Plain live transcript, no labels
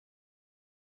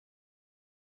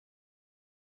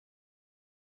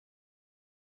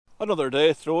Another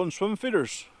day throwing swim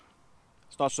feeders.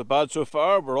 It's not so bad so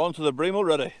far, we're on to the Bream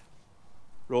already.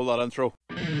 Roll that intro.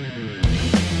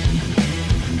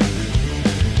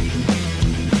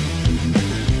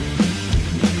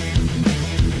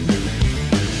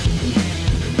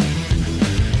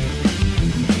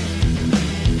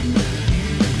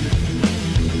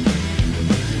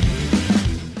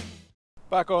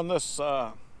 Back on this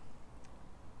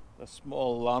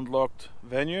small landlocked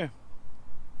venue,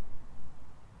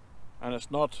 and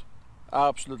it's not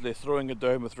absolutely throwing it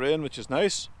down with rain, which is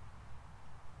nice.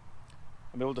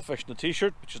 I'm able to fish in a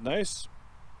t-shirt, which is nice.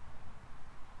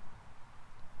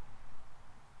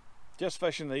 Just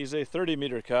fishing easy,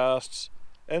 30-meter casts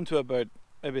into about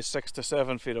maybe 6 to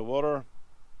 7 feet of water.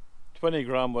 20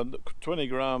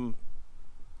 gram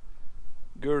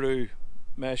Guru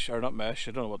mesh, or not mesh,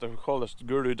 I don't know what they call this,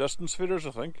 Guru distance feeders,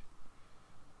 I think,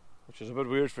 which is a bit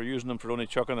weird for using them for only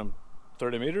chucking them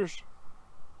 30 meters.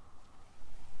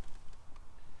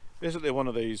 Basically one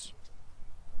of these.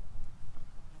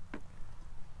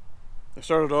 I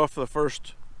started off the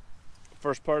first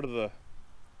part of the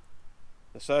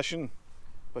session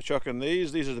by chucking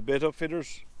these. These are the bait up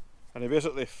feeders, and I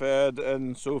basically fed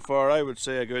in so far, I would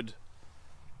say, a good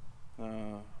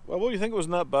well, what do you think was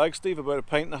in that bag, Steve? About a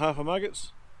pint and a half of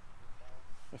maggots?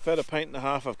 I fed a pint and a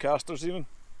half of casters even,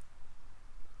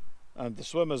 and the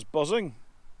swim is buzzing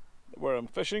where I'm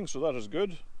fishing, so that is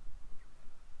good.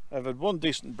 I've had one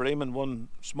decent bream and one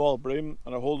small bream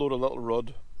and a whole load of little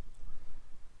rudd.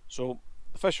 So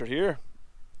the fish are here.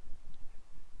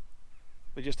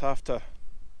 We just have to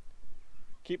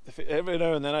keep the every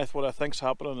now and then. What I think's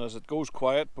happening is it goes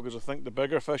quiet because I think the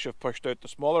bigger fish have pushed out the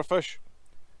smaller fish,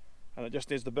 and it just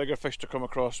needs the bigger fish to come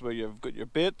across where you've got your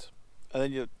bait, and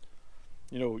then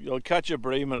you'll catch a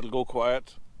bream and it'll go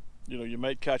quiet. You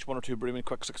might catch one or two bream in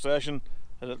quick succession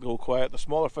and it'll go quiet. The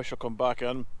smaller fish will come back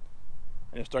in,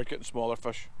 and you start getting smaller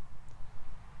fish.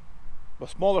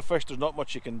 With smaller fish, there's not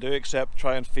much you can do except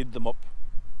try and feed them up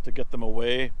to get them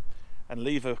away, and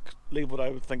leave what I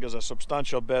would think is a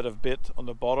substantial bed of bait on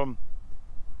the bottom.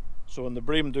 So when the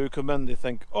bream do come in, they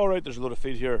think, alright, there's a lot of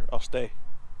feed here, I'll stay.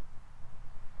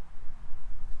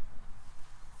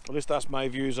 At least that's my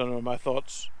views on my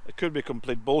thoughts. It could be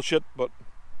complete bullshit, but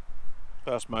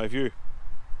that's my view.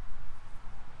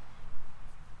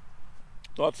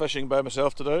 Not fishing by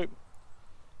myself today.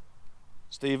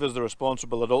 Steve is the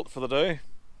responsible adult for the day.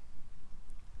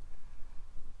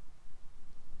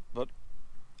 But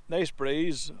nice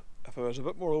breeze. If it was a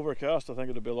bit more overcast, I think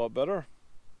it would be a lot better.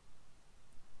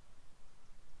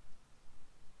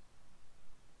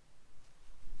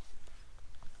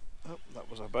 Oh, that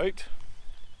was a bite.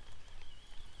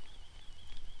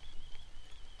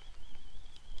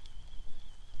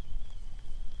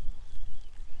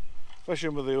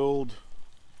 Fishing with the old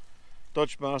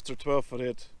Dutch Master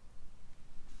 12'8"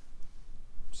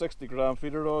 60 gram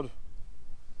feeder rod,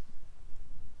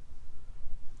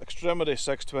 extremity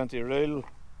 620 reel.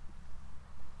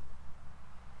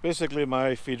 Basically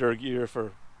my feeder gear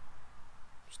for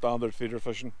standard feeder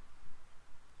fishing.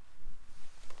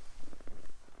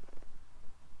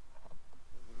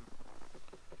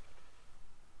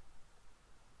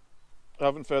 I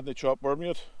haven't fed any chopped worm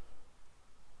yet,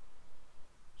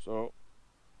 so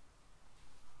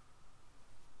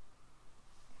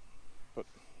I'm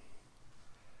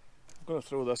going to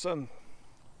throw this in.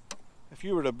 If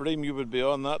you were a bream, you would be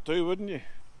on that too, wouldn't you?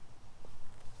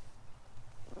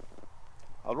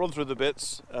 I'll run through the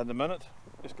bits in a minute.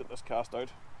 Just get this cast out.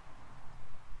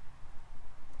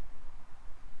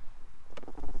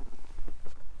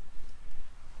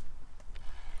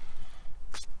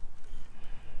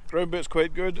 Ground bait's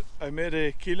quite good. I made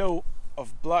a kilo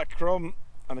of black crumb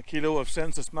and a kilo of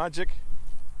Census Magic.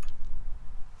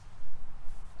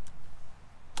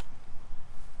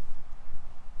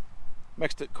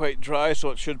 Mixed it quite dry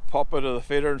so it should pop out of the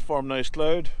feeder and form a nice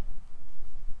cloud.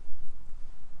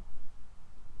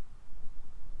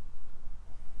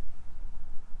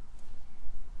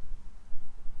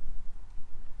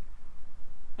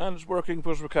 And it's working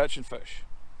because we're catching fish.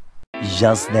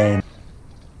 Just then.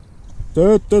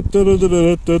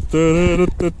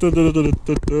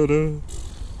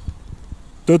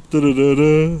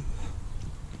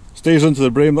 Stays into the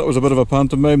bream. That was a bit of a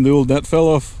pantomime. The old net fell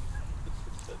off.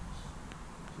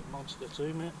 Monster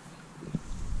too, mate.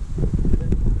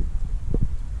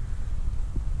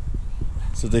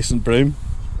 It's a decent bream.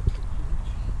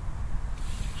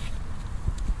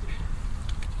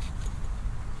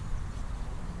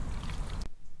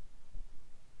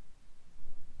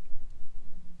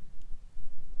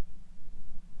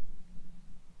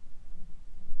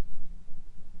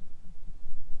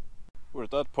 We're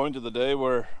at that point of the day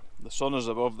where the sun is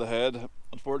above the head.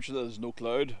 Unfortunately there's no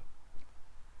cloud,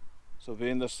 so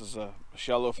being this is a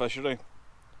shallow fishery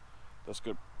that's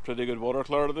got pretty good water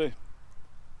clarity,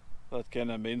 that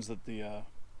kind of means that the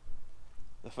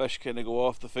fish kind of go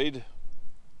off the feed.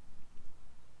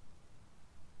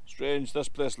 Strange, this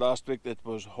place last week it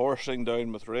was horsing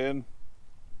down with rain,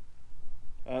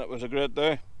 and it was a great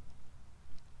day,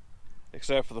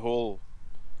 except for the whole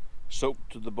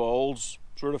soaked to the balls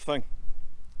sort of thing.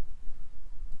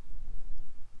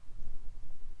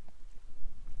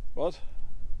 But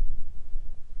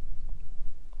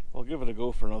I'll give it a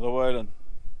go for another while and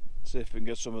see if we can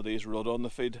get some of these rudd on the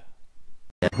feed.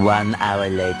 1 hour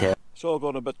later. It's all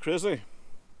gone a bit crazy.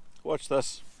 Watch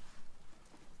this.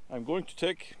 I'm going to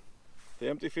take the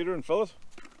empty feeder and fill it.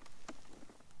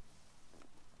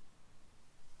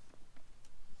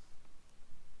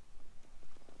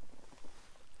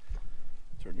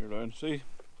 Turn you around, see,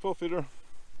 full feeder.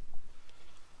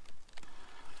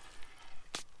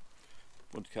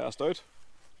 Won't cast out.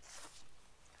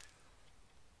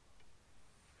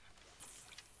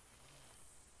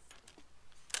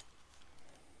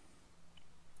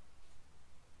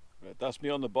 Right, that's me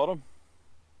on the bottom.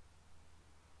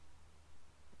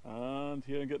 And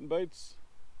here I'm getting bites.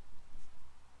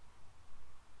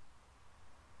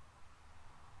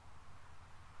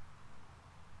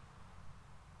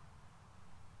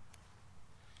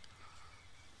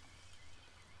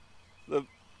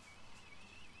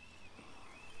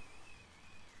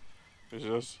 It's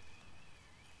just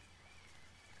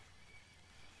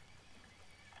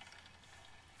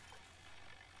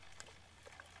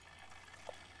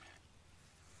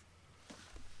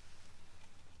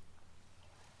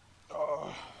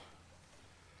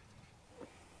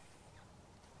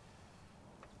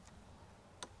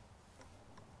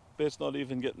bait's not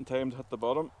even getting time to hit the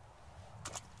bottom,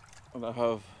 and I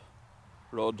have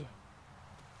rod.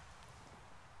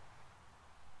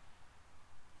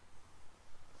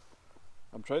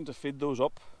 I'm trying to feed those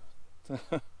up,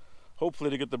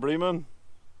 hopefully to get the bream in.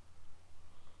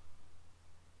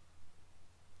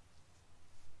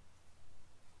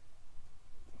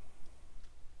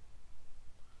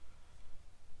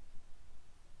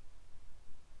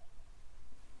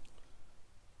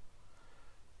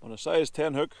 On a size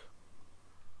 10 hook,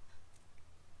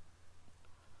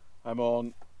 I'm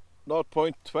on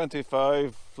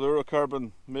 0.25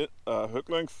 fluorocarbon hook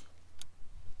length.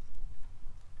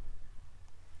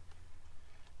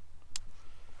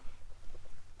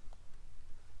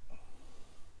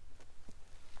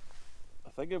 I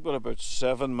think I've got about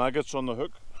 7 maggots on the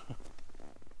hook.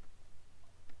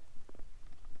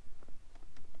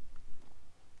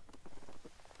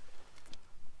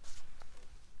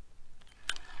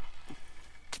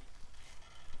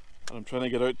 And I'm trying to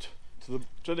get out to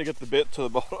trying to get the bait to the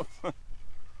bottom.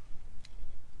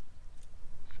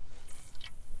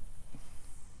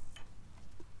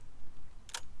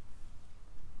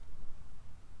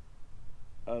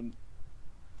 And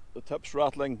the tip's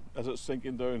rattling as it's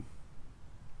sinking down.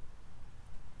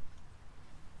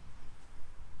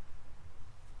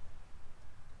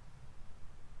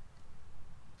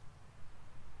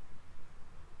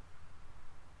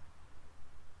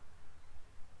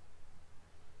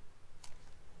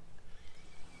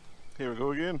 Here we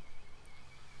go again.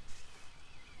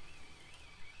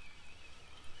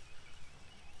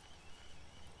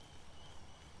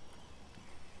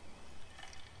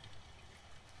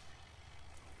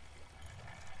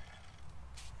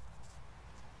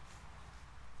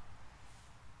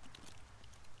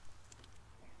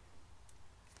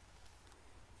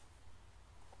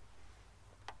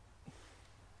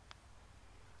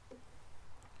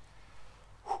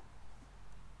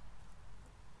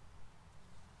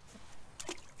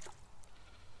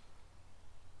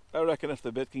 I reckon if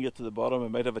the bait can get to the bottom, it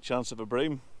might have a chance of a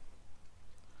bream.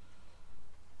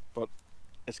 But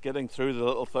it's getting through the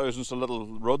little thousands of little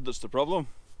rudd that's the problem.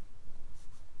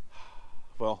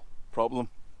 Well, problem.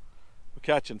 We're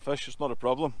catching fish, it's not a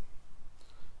problem.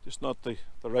 Just not the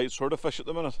right sort of fish at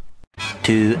the minute.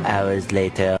 2 hours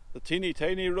later. The teeny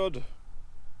tiny rudd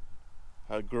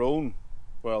had grown.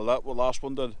 Well, that last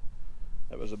one did.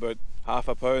 It was about half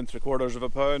a pound, 3/4 of a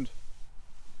pound.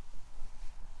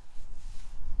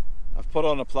 I've put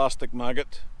on a plastic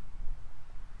maggot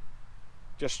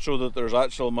just so that there's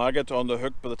actual maggot on the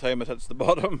hook by the time it hits the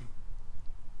bottom,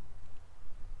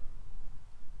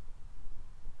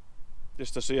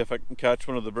 just to see if I can catch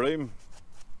one of the bream.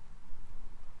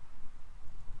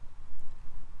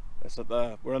 It's at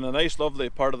we're in a nice lovely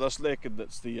part of this lake, and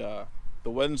it's the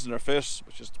winds in our face,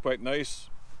 which is quite nice.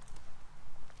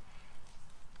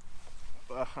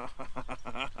 I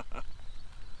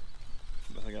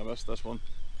think I missed this one.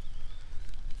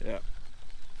 Yeah.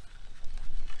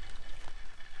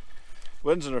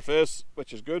 Wind's in our face,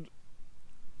 which is good.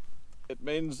 It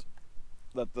means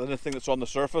that anything that's on the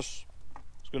surface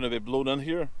is going to be blown in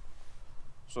here.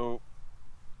 So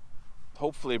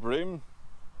hopefully Bream,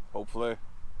 hopefully.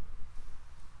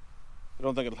 I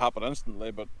don't think it'll happen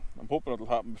instantly, but I'm hoping it'll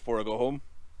happen before I go home.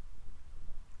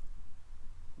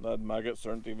 The maggots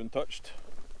aren't even touched.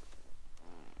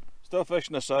 Still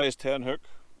fishing a size 10 hook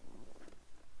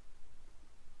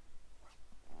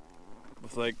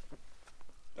with like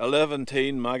 11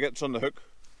 maggots on the hook.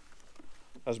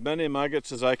 As many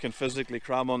maggots as I can physically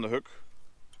cram on the hook,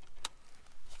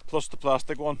 plus the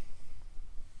plastic one.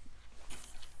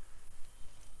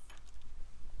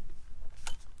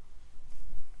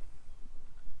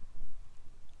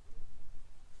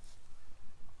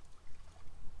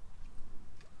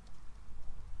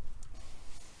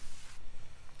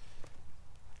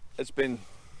 It's been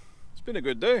a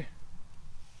good day.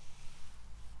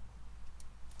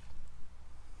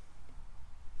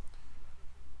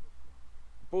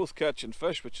 Both catching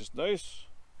fish, which is nice.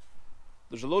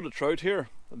 There's a load of trout here,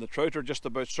 and the trout are just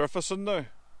about surfacing now,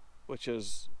 which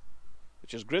is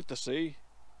great to see.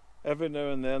 Every now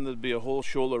and then there'd be a whole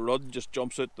shoal of rudd just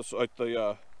jumps out of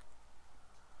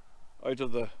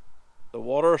the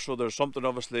water, so there's something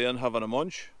obviously in having a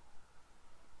munch.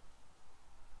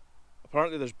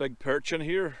 Apparently there's big perch in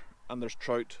here, and there's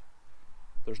trout.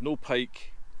 There's no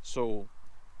pike, so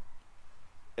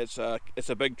it's a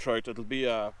big trout. It'll be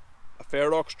a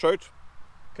furloughed trout,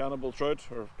 cannibal trout,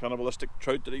 or cannibalistic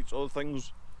trout that eats other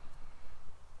things.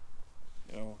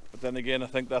 You know, but then again, I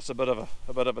think that's a bit of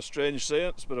a strange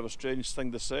saying. It's a bit of a strange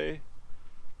thing to say,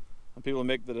 and people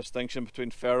make the distinction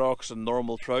between furloughs and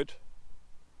normal trout.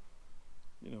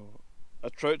 You know, a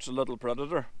trout's a little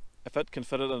predator. If it can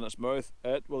fit it in its mouth,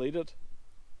 it will eat it.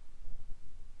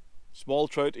 Small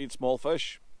trout eat small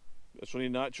fish. It's only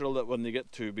natural that when they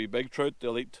get to be big trout,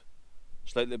 they'll eat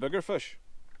slightly bigger fish.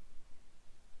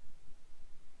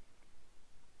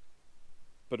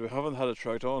 But we haven't had a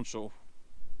trout on, so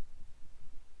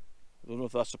I don't know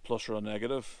if that's a plus or a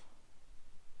negative.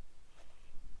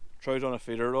 Trout on a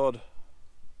feeder rod.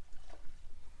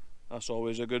 That's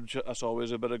always a good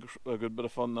bit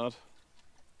of fun. That.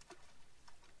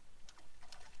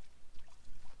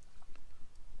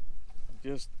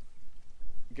 Just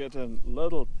getting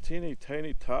little teeny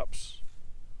tiny taps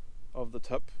of the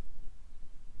tip.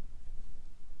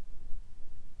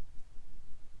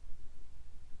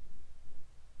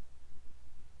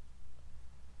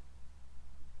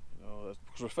 You know,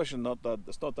 because we're fishing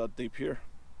it's not that deep here.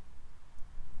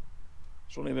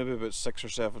 It's only maybe about 6 or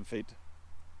 7 feet.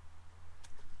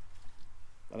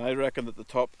 And I reckon that the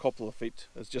top couple of feet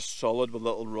is just solid with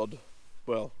little rudd.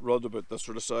 Well, rudd about this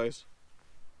sort of size.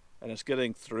 And it's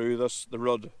getting through the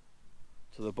rudd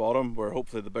to the bottom where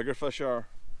hopefully the bigger fish are.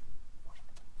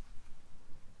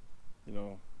 You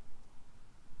know,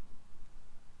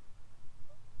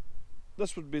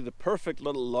 this would be the perfect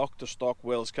little loch to stock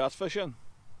Wales catfish in.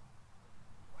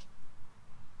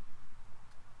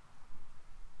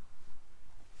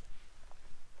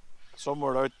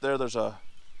 Somewhere out there there's a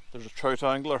trout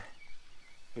angler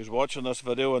who's watching this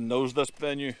video and knows this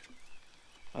venue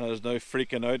and is now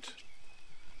freaking out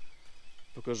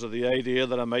because of the idea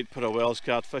that I might put a Welsh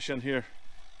catfish in here.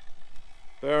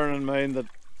 Bearing in mind that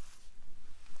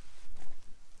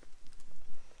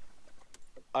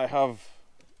I have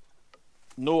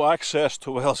no access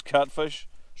to Welsh catfish,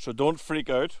 so don't freak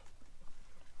out.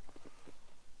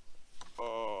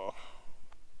 Oh.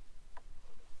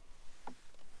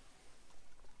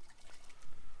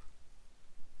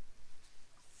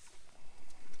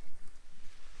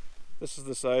 This is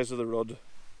the size of the rudd.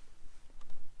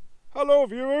 Hello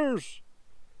viewers!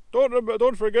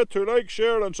 Don't forget to like,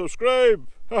 share and subscribe!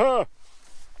 Haha!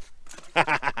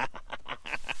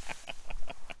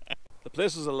 The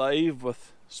place is alive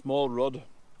with small rudd.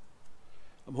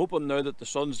 I'm hoping now that the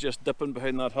sun's just dipping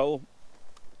behind that hill,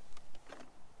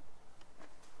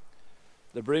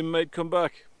 the bream might come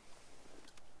back.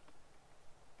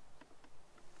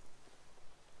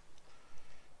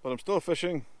 But I'm still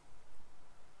fishing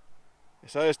a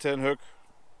size 10 hook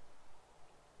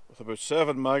with about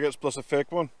 7 maggots plus a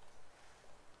fake one,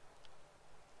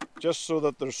 just so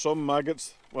that there's some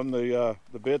maggots when the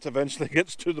bait eventually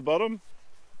gets to the bottom,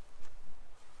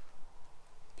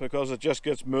 because it just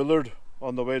gets mullered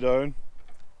on the way down.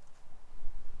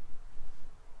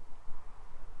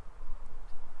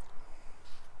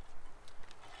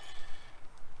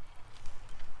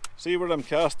 See where I'm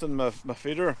casting my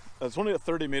feeder? It's only at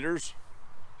 30 metres.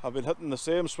 I've been hitting the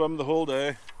same swim the whole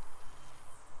day.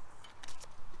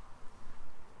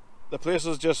 The place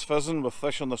is just fizzing with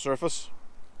fish on the surface.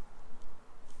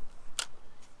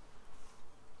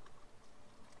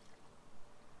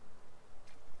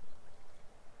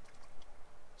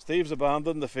 Steve's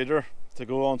abandoned the feeder to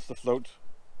go onto the float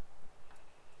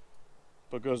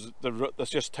because it's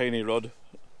just tiny rod.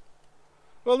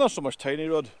 Well, not so much tiny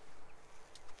rod.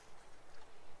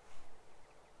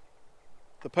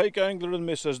 The pike angler in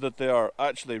me says that they are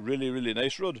actually really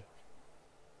nice rod.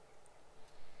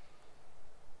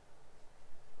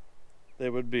 They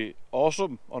would be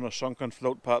awesome on a sunken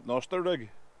float paternoster rig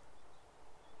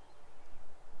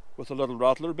with a little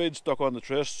rattler bead stuck on the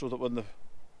trace, so that when the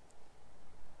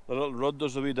little rod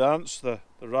does a wee dance, the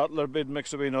rattler bead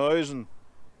makes a wee noise, and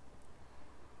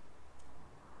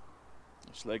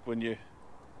it's like when you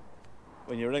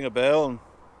ring a bell and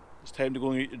it's time to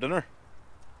go and eat your dinner.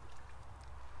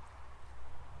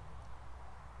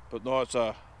 But no,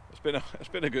 it's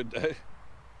been a good day.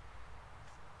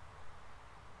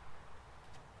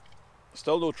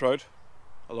 Still no trout,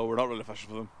 although we're not really fishing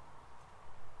for them.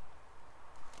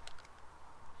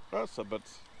 That's a bit.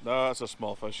 No, that's a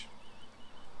small fish.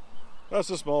 That's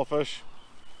a small fish.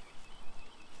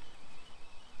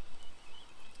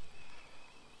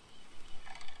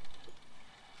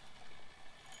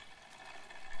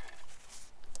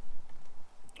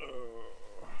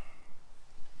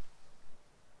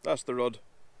 That's the rod.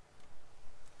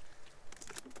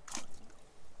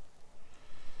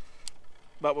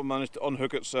 That one managed to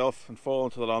unhook itself and fall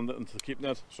into the keep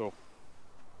net, so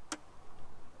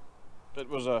it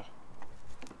was a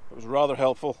rather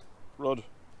helpful rod.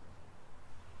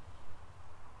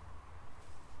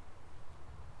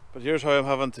 But here's how I'm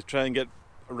having to try and get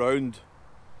around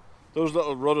those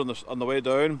little rod on the way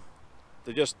down.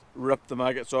 They just rip the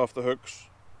maggots off the hooks.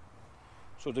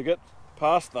 So to get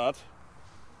past that,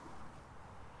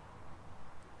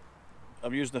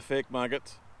 I'm using a fake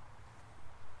maggot.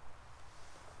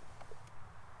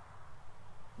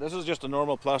 This is just a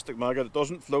normal plastic maggot. It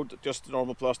doesn't float, it's just a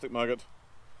normal plastic maggot.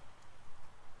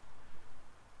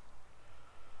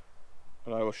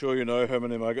 And I will show you now how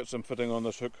many maggots I'm fitting on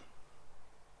this hook.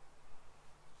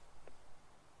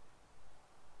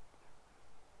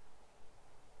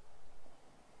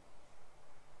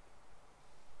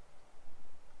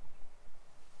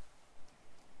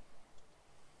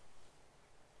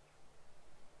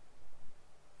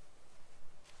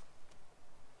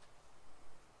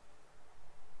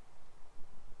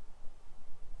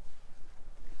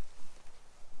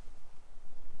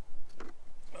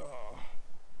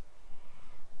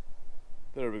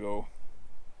 There we go.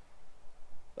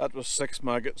 That was 6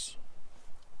 maggots.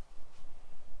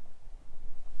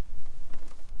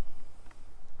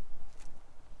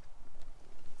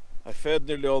 I fed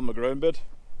nearly all my ground bait.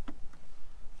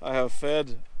 I have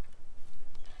fed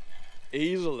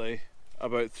easily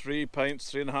about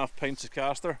 3.5 pints of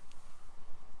castor.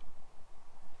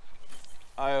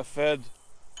 I have fed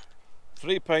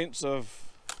 3 pints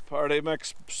of party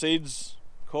mix, seeds,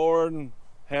 corn,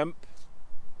 hemp,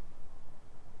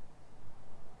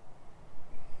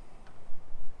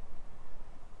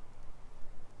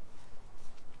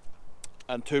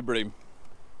 and 2 bream.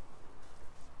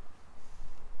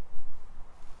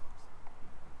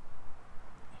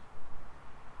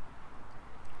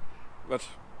 But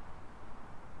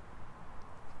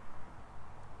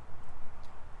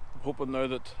I'm hoping now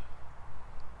that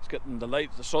it's getting the light,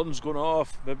 the sun's going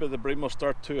off, maybe the bream will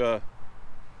start to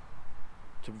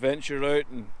venture out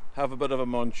and have a bit of a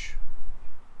munch.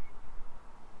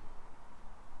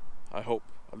 I hope,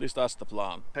 at least that's the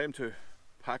plan. Time to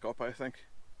pack up, I think.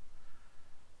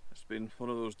 It's been one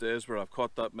of those days where I've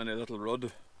caught that many little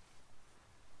rudd.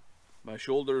 My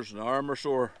shoulders and arm are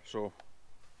sore, so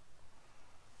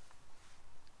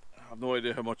I have no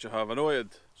idea how much I have. I know I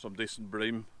had some decent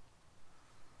bream,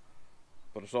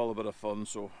 but it's all a bit of fun,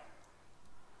 so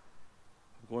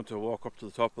I'm going to walk up to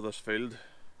the top of this field,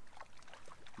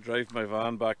 drive my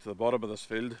van back to the bottom of this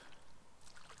field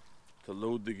to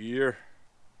load the gear,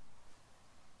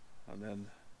 and then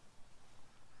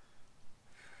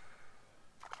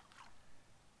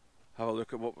have a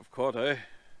look at what we've caught, eh?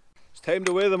 It's time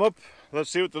to weigh them up. Let's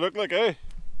see what they look like, eh?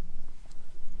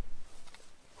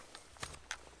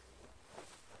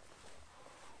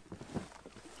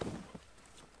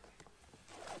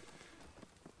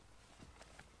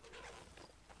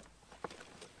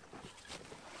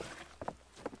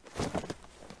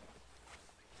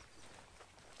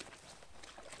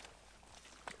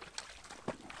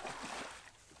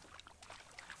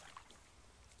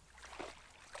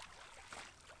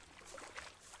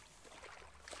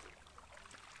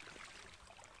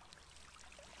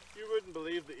 wouldn't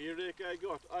believe the earache I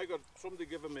got. I got somebody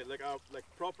giving me like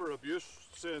proper abuse,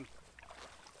 saying,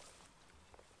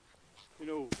 you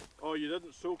know, oh, you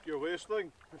didn't soak your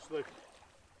waistline. It's like,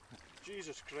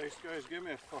 Jesus Christ, guys, give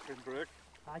me a fucking break.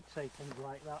 I'd say things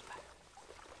like that.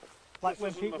 Like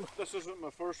this isn't my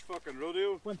first fucking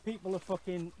rodeo. When people are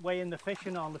fucking weighing the fish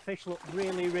and all, the fish look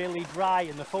really, really dry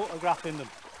and they're photographing them.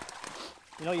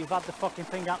 You know, you've had the fucking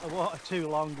thing out of the water too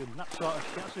long, and that sort of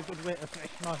shit, that's a good way to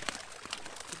fish, man.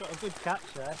 You've got a good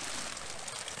catch there.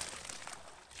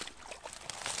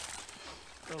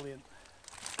 Brilliant.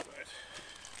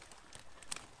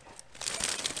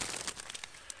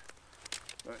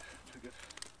 Right, to get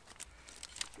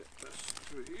this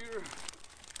through here.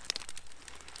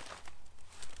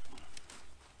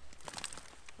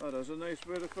 That is a nice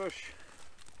bit of fish.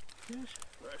 Yes.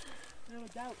 Right. No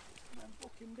doubt. I'm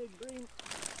fucking big bream.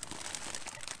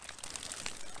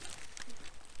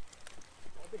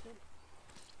 Everything.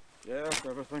 Yeah,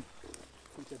 everything.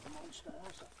 It's a monster,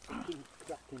 that's a fucking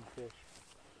cracking fish.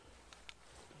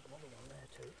 There's one on there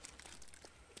too.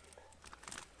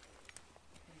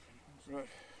 Right.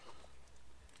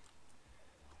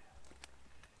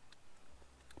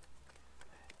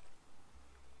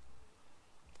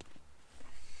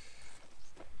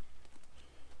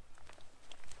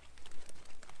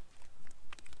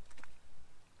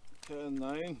 Ten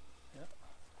nine. Yeah.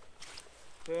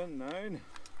 10-9.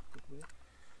 Good way.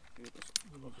 You need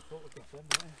to photograph them,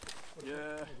 right?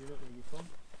 Yeah. Have you looked with your phone?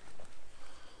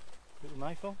 Look with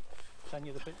my phone? Send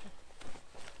you the picture?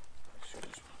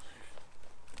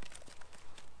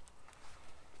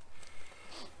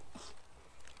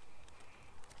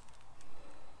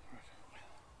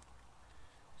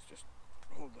 Let's just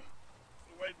hold the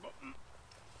white button.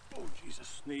 Oh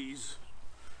Jesus, sneeze.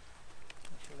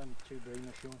 Make sure them two bream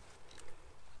are showing.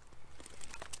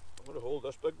 I'm going to hold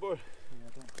this big boy. Yeah,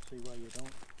 I don't see why you don't.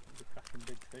 You're cracking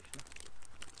big fish now.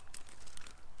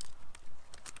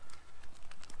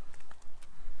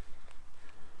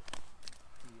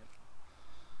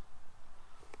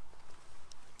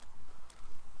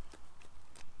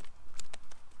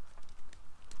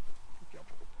 Good job.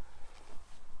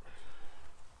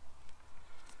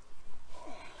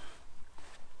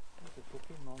 That's a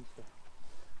fucking monster.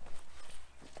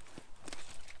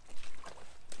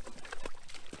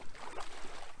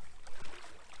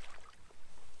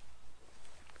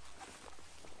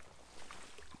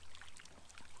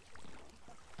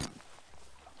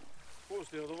 What was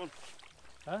the other one?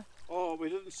 Huh? Oh, we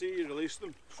didn't see you release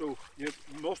them, so you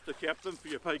must have kept them for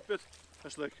your pike bit.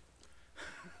 It's like...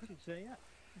 Did you say that?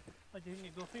 Why do you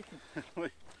think you go fishing?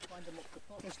 like, Find them up the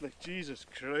pond. it's like, Jesus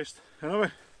Christ.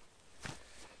 Anyway,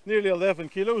 nearly 11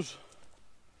 kilos.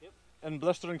 Yep. In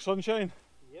blistering sunshine.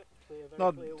 Yep,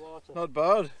 very clear water. Not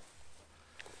bad.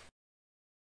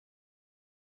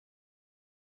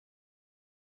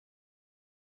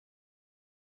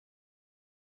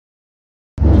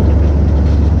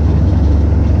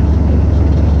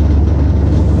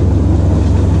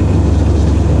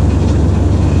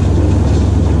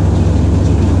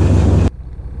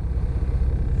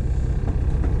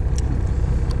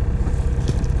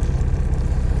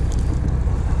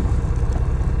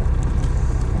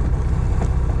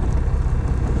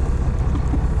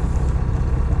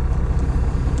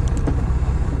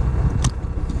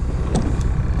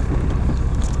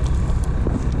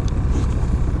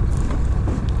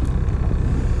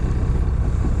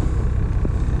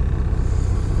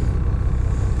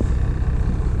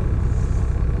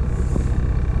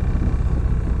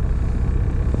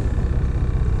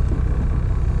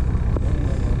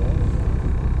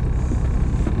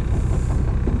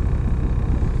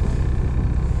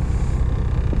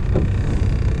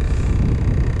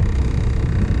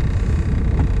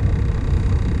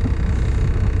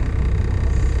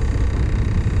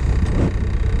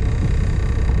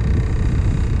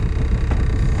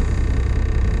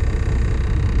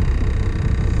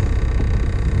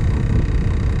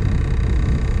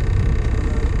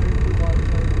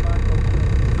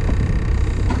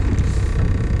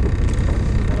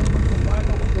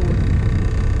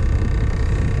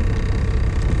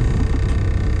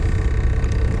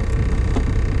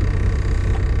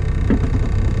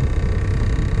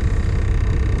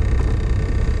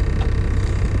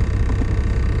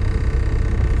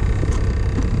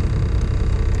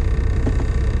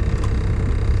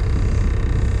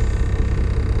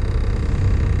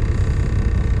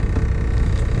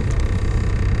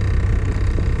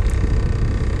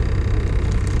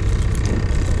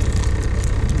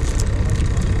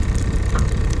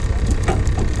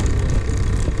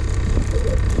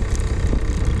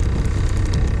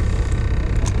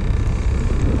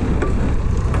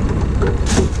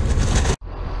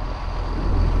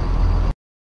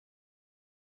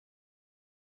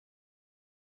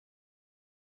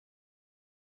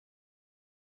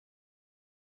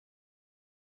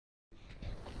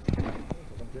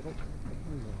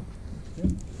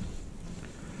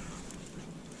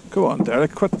 Come on,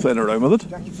 Derek, quit playing around with it.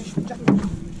 Jack, you fish, Jack.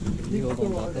 You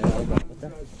hold on that there, I'll grab it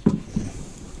there.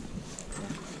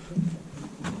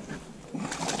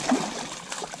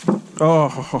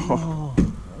 Oh.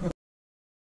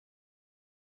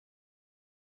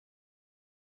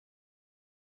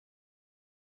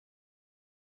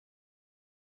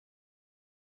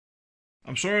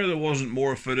 I'm sorry there wasn't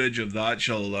more footage of the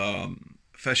actual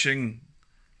fishing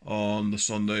on the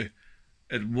Sunday.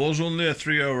 It was only a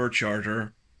 3-hour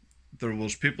charter. There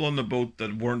was people on the boat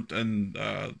that weren't in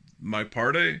my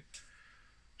party,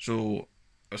 so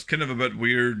it's kind of a bit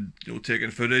weird, you know, taking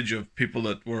footage of people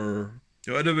that were.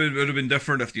 You know, it would have been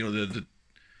different if, you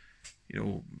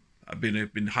know, I've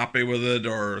been happy with it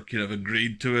or kind of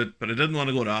agreed to it, but I didn't want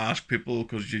to go to ask people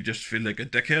because you just feel like a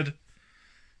dickhead.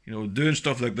 You know, doing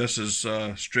stuff like this is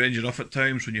strange enough at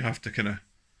times when you have to kind of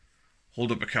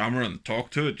hold up a camera and talk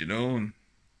to it, you know, and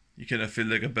you kind of feel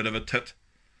like a bit of a tit.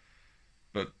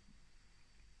 But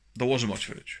there wasn't much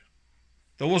footage.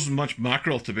 There wasn't much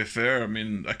mackerel, to be fair. I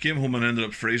mean, I came home and ended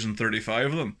up freezing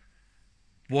 35 of them.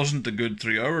 Wasn't a good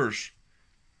 3 hours.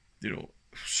 You know,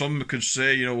 some could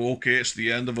say, you know, okay, it's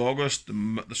the end of August,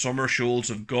 the summer shoals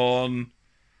have gone,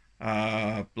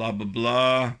 blah, blah,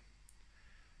 blah.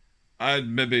 I'd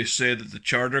maybe say that the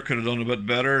charter could have done a bit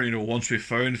better. You know, once we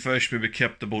found fish, maybe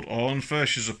kept the boat on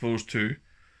fish as opposed to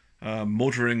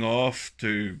motoring off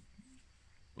to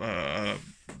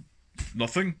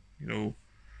nothing. You know,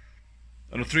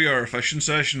 in a 3-hour fishing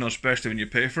session, especially when you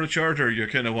pay for a charter, you're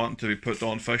kind of wanting to be put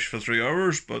on fish for 3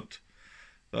 hours, but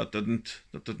that didn't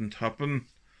happen.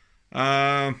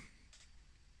 Look,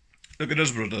 it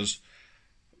is what it is.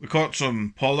 We caught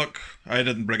some pollock. I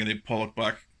didn't bring any pollock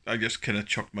back. I just kind of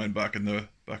chucked mine back in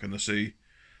the sea.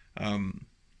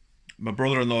 My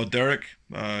brother-in-law Derek,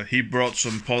 he brought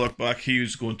some pollock back. He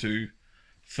was going to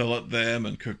fillet them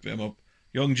and cook them up.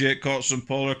 Young Jake caught some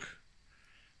pollock,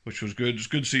 which was good. It's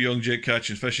good to see young Jake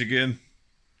catching fish again.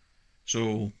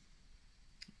 So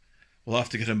we'll have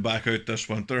to get him back out this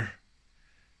winter.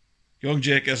 Young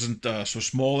Jake isn't so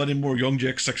small anymore. Young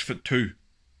Jake's 6'2".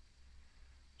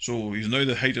 So he's now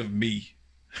the height of me.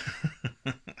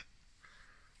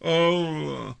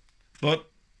 Oh, but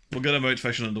we'll get him out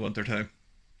fishing in the winter time.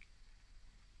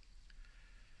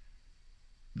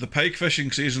 The pike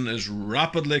fishing season is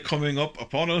rapidly coming up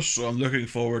upon us, so I'm looking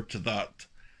forward to that.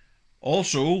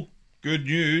 Also, good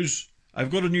news,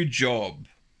 I've got a new job.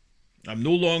 I'm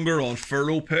no longer on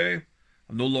furlough pay.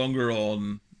 I'm no longer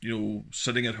on, you know,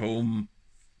 sitting at home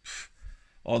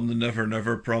on the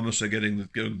never promise of getting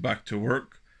back to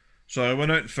work. So I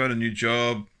went out and found a new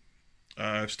job.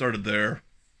 I've started there.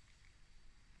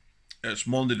 It's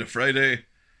Monday to Friday.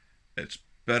 It's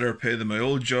better pay than my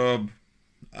old job,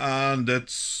 and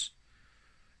it's,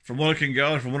 from what I can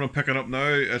gather, from what I'm picking up now,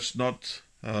 it's not.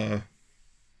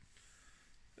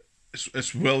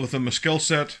 It's well within my skill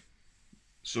set.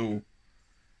 So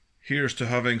here's to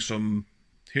having some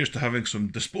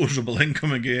disposable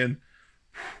income again.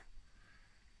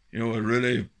 You know, it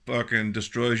really fucking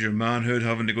destroys your manhood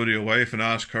having to go to your wife and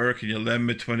ask her, can you lend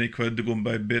me 20 quid to go and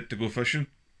buy bait to go fishing?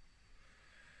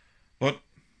 But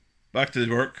back to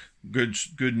the work.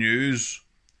 Good news.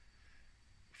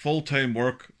 Full-time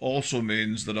work also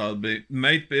means that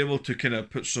might be able to kind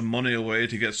of put some money away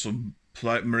to get some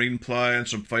marine ply and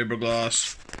some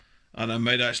fiberglass, and I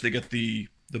might actually get the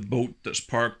boat that's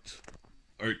parked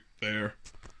out there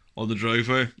on the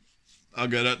driveway. I'll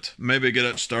get it. Maybe get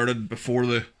it started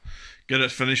get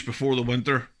it finished before the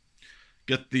winter.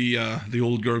 Get the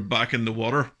old girl back in the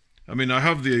water. I mean, I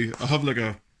have like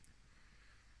a.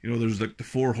 You know, there's like the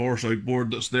 4-horse outboard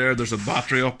that's there. There's a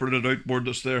battery operated outboard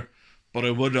that's there. But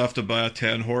I would have to buy a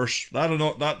 10-horse.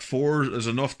 That 4 is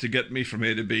enough to get me from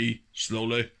A to B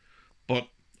slowly. But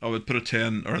I would put a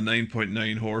 10 or a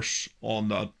 9.9 horse on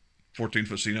that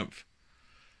 14-foot sea nymph.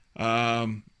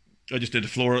 I just need to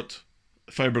floor it,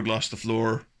 fiberglass the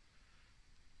floor,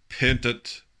 paint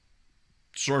it,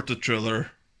 sort the trailer.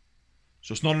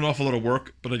 So it's not an awful lot of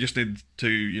work, but I just need to,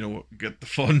 you know, get the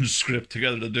funds scraped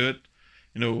together to do it.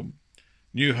 You know,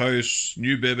 new house,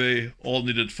 new baby, all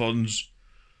needed funds.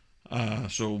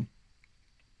 So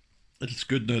it's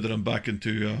good now that I'm back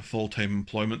into full-time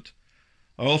employment.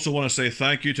 I also want to say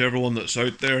thank you to everyone that's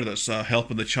out there that's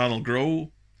helping the channel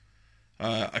grow.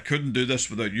 I couldn't do this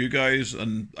without you guys,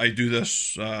 and I do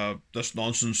this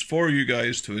nonsense for you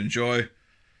guys to enjoy.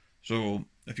 So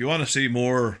if you want to see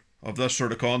more of this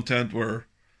sort of content, where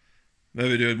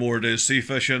maybe doing more days sea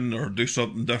fishing or do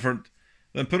something different,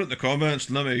 then put it in the comments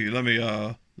and let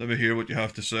me hear what you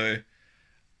have to say.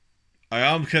 I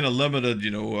am kind of limited,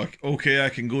 you know. Like, okay, I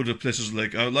can go to places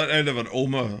like I live in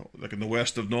Oma, like in the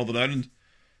west of Northern Ireland.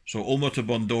 So Oma to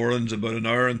Bundoran's about an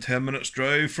hour and 10 minutes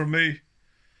drive from me.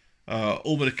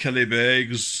 Oma to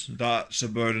Killybegs, that's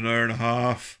about an hour and a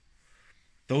half.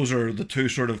 Those are the two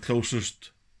sort of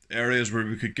closest areas where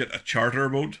we could get a charter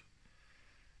boat.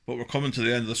 But we're coming to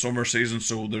the end of the summer season,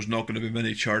 so there's not going to be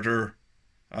many charter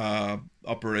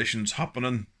operations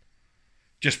happening.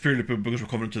 Just purely because we're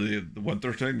coming to the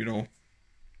winter time, you know.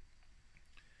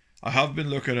 I have been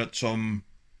looking at some.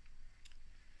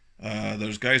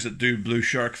 There's guys that do blue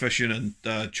shark fishing and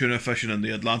tuna fishing in the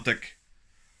Atlantic,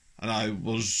 and I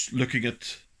was looking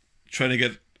at trying to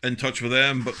get in touch with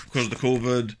them, but because of the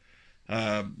COVID,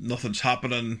 nothing's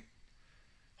happening.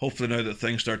 Hopefully now that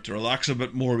things start to relax a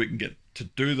bit more, we can get to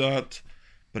do that.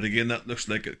 But again, that looks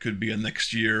like it could be a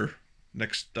next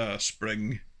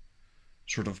spring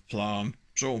sort of plan.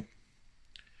 So,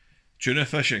 tuna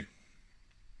fishing.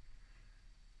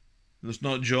 It's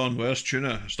not John West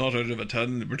tuna. It's not out of a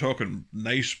tin. We're talking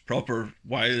nice, proper,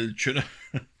 wild tuna.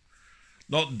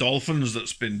 Not dolphins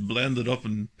that's been blended up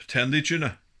in pretendy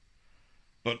tuna.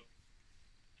 But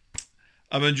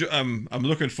I'm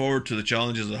looking forward to the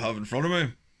challenges I have in front of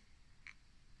me.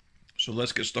 So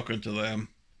let's get stuck into them.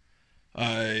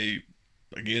 I,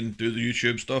 again, do the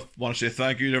YouTube stuff. Want to say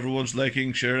thank you to everyone's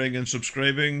liking, sharing, and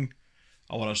subscribing.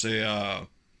 I want to say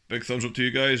big thumbs up to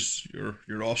you guys.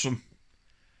 You're awesome.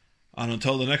 And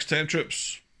until the next 10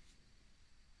 trips,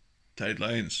 tight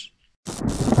lines.